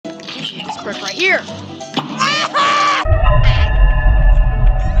Press right here.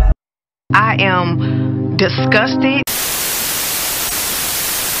 I am disgusted.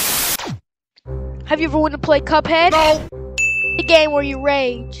 Have you ever wanted to play Cuphead? No. The game where you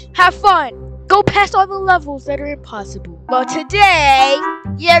rage. Have fun. Go past all the levels that are impossible. Well, today,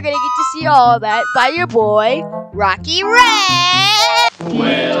 you're gonna get to see all that by your boy, RockyRey!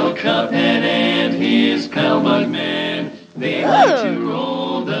 Well, Cuphead and his pal Bugman, they like to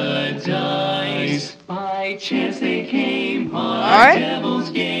roll the dice. By chance they came upon a devil's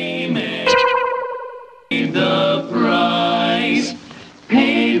game and paid the price.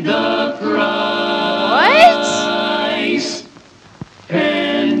 Paid the price.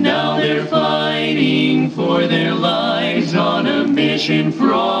 And now they're fighting for their lives on a mission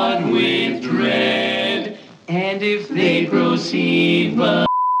fraught with dread. And if they proceed by...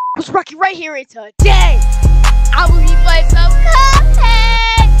 What's RockyRey here and today? I will be playing some Cuphead!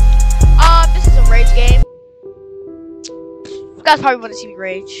 This is a rage game. You guys probably want to see me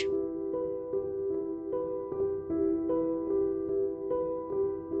rage.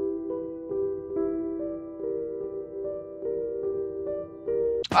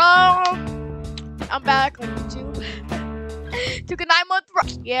 I'm back on YouTube. Took a 9-month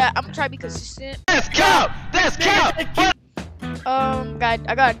break. Yeah, I'm gonna try to be consistent. Let's go! Let's go! I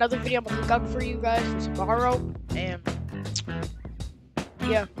got another video I'm gonna look out for you guys for tomorrow. And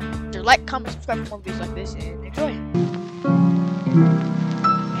yeah, like, comment, subscribe for more videos like this, and enjoy.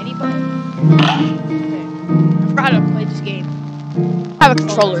 Anybody? Okay. I forgot how to play this game. I have a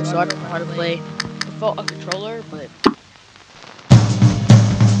controller, so I don't know how to play without a controller, but.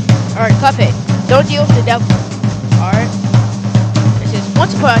 Alright, Cuphead. Don't deal with the devil. Alright? This is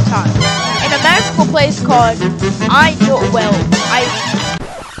once upon a time. In a magical place called I Know Well.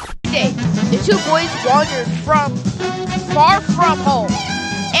 The two boys wandered far from home.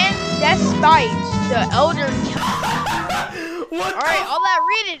 And despite the elder... Alright, all that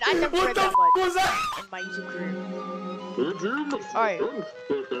reading, I never read that much in my YouTube career. Alright.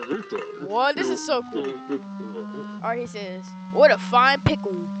 What? This is so cool. Alright, he says, what a fine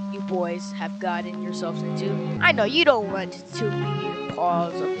pickle you boys have gotten yourselves into. I know you don't want to be in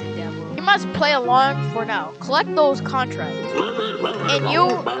paws of the devil. You must play along for now. Collect those contracts. And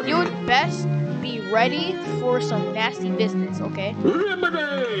you'd best be ready for some nasty business, okay?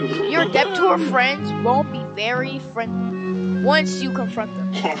 Your debtor friends won't be very friendly once you confront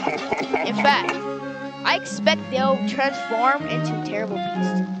them. In fact, I expect they'll transform into terrible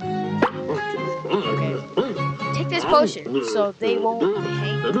beasts. Okay. Take this potion so they won't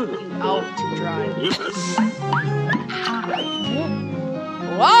hang you out to dry.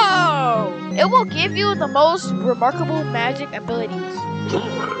 Whoa! It will give you the most remarkable magic abilities.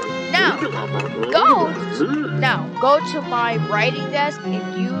 Now, go to my writing desk and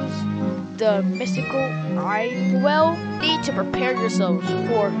use the mystical eye well. Need to prepare yourselves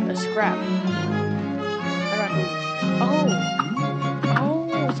for a scrap.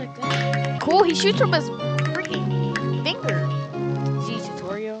 Oh, it's like that. Cool, he shoots from his freaking finger. See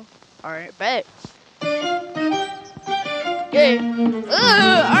tutorial? Alright, bet. Yeah.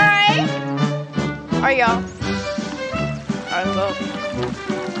 Alright. Alright, y'all. Alright, go.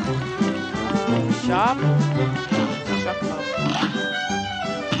 Shop.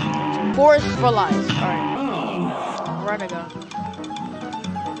 Forest for lies. Alright. Where to go?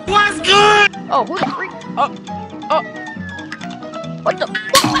 What's good? Oh, who the freak? Oh. What the?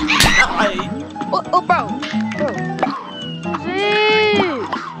 Oh, bro. Who's this?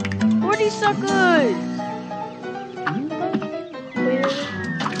 Who are these suckers?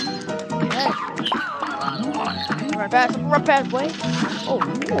 Run past, boy. Oh,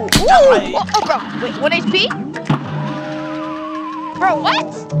 bro. Wait, 1 HP? Bro,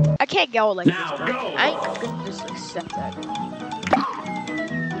 what? I can't go like this, bro. I ain't gonna just accept that.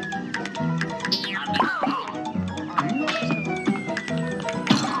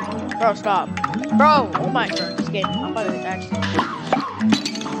 Bro, stop. Bro, oh my god, this game. I'm about to actually.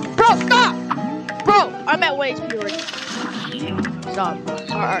 Bro, stop! Bro, I'm at 1 HP already. Stop.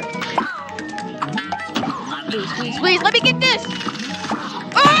 Alright. Please, let me get this!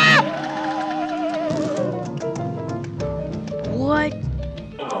 Ah! What?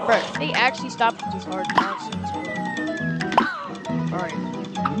 Bro, they actually stopped with this hard nonsense. Alright.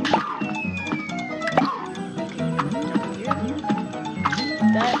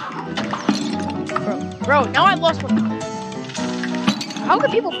 That. Bro, now I lost one. How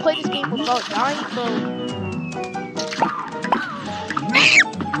can people play this game without dying, bro?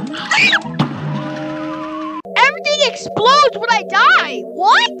 Everything explodes when I die!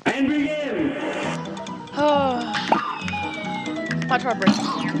 What? And begin! My heart breaks.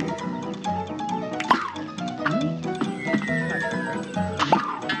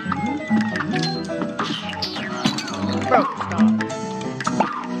 Bro, stop.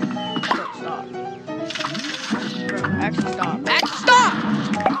 Bro, stop. Bro, actually stop. Actually stop!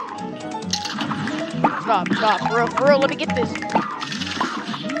 Stop. For real, let me get this.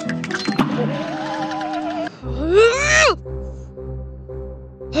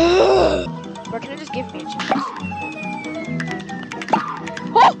 Bro, can you just give me a chance?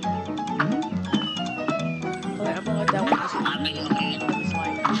 Oh! Okay, I'm gonna let that one just slide.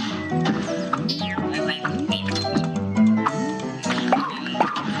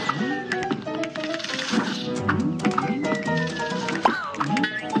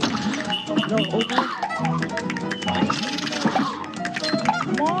 No, open.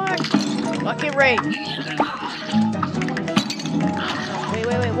 Come on! RockyRey!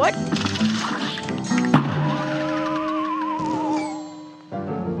 Wait, what?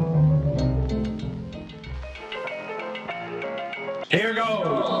 Here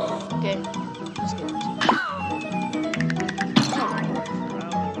goes. Okay. Let's go.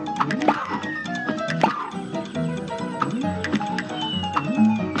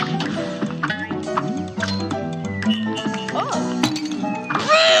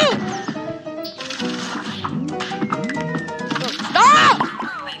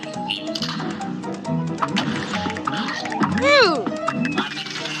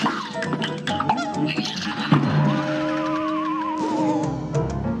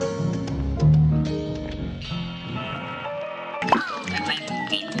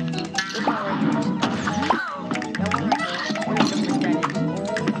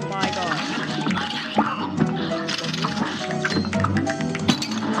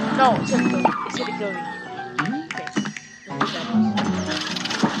 No, it's gonna go. Okay.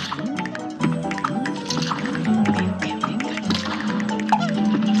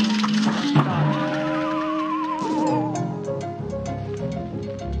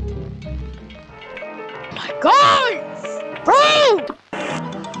 My God! Bro!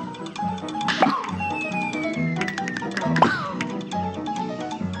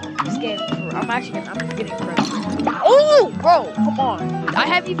 This game, I'm getting frustrated. Oh, bro, come on. I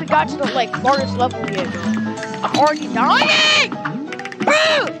haven't even got to the, like, farthest level yet, bro. I'm already dying!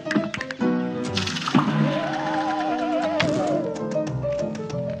 Bro!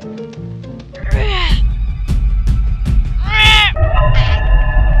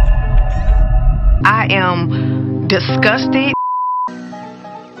 I am disgusted.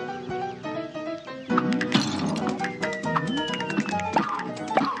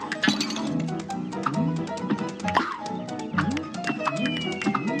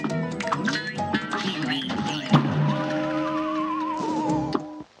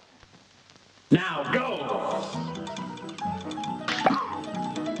 Now go.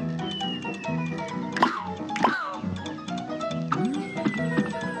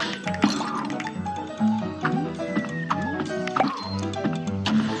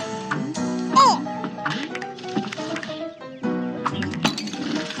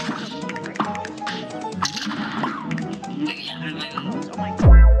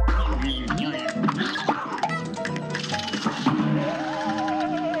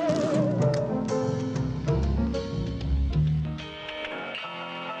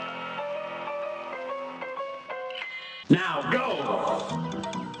 Now go.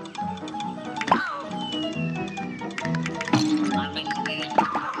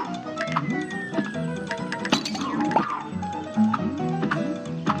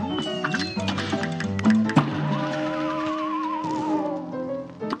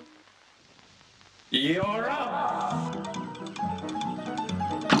 You're up.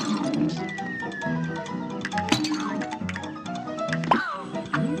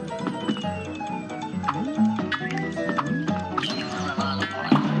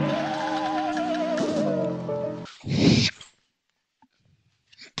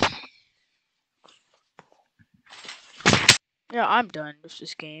 Yeah, I'm done with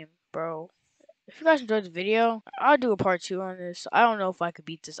this game, bro. If you guys enjoyed the video, I'll do a part 2 on this. I don't know if I could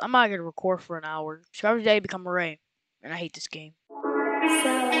beat this. I'm not gonna record for an hour. Subscribe today, become a Ray. And I hate this game.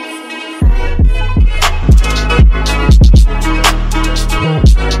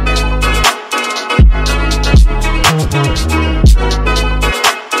 So